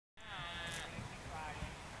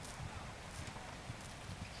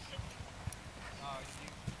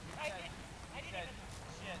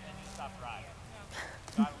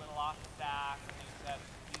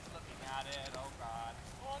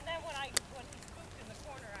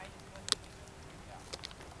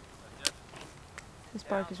This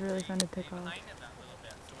bark is really fun to pick off. Behind him that little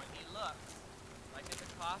bit. So when he looks, like at the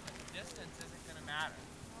coffin, distance isn't going to matter.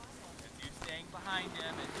 If you're staying behind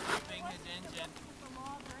him and keeping his engine.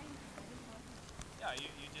 Yeah,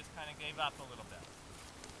 you just kind of gave up a little bit.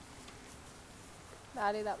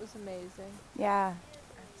 Maddie, that was amazing. Yeah,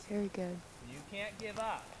 very good. You can't give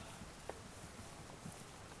up.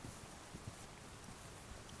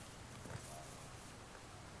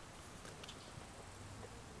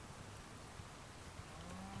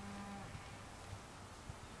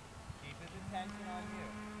 Keep his attention on you.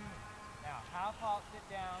 Now, half halt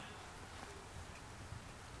it down.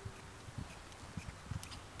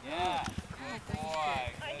 Yeah. Good boy.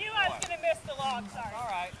 I knew I was going to miss the log, sorry. All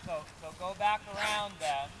right, so go back around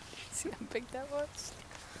then. See how big that was?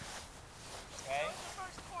 Okay. That was the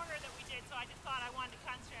first corner that we did, so I just thought I wanted to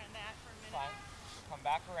concentrate on that for a minute. Fine. Come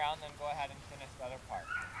back around, then go ahead and finish the other part.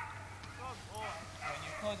 Good boy. When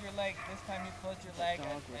you close your leg, this time you close your leg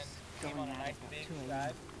and came on a nice big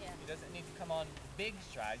stride. Yeah. He doesn't need to come on big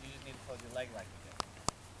stride, you just need to close your leg like you did.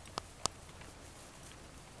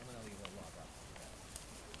 I'm going to leave a log up.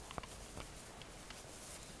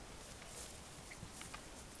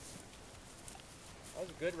 That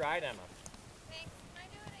was a good ride, Emma. Thanks. Can I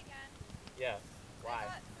do it again? Yes. Why?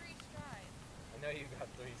 I got 3 strides. I know you got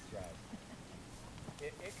 3 strides.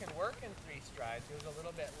 It can work in 3 strides. It was a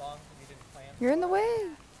little bit long because you didn't plan. You're in the way.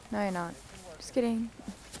 No, you're not. Just kidding.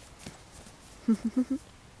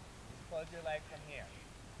 Close your leg from here.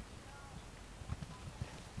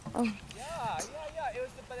 Oh. Yeah.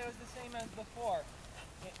 But it was the same as before.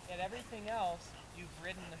 At everything else, you've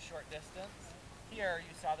ridden the short distance. Here,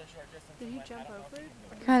 you saw the short distance. Did he jump over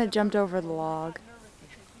it? Kind of jumped over the log. No.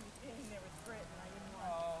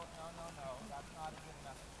 That's not a good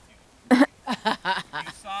enough excuse.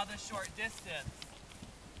 You saw the short distance,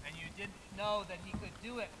 and you didn't know that he could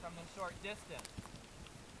do it from the short distance.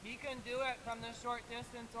 He can do it from the short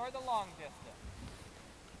distance or the long distance.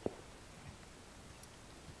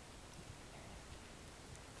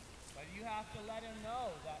 But you have to let him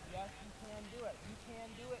know that, yes, you can do it. You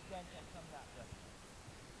can do it, Denton, from that distance.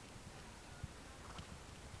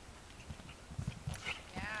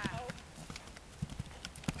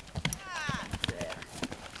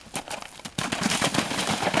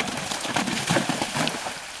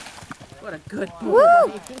 What a good boy.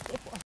 Woo!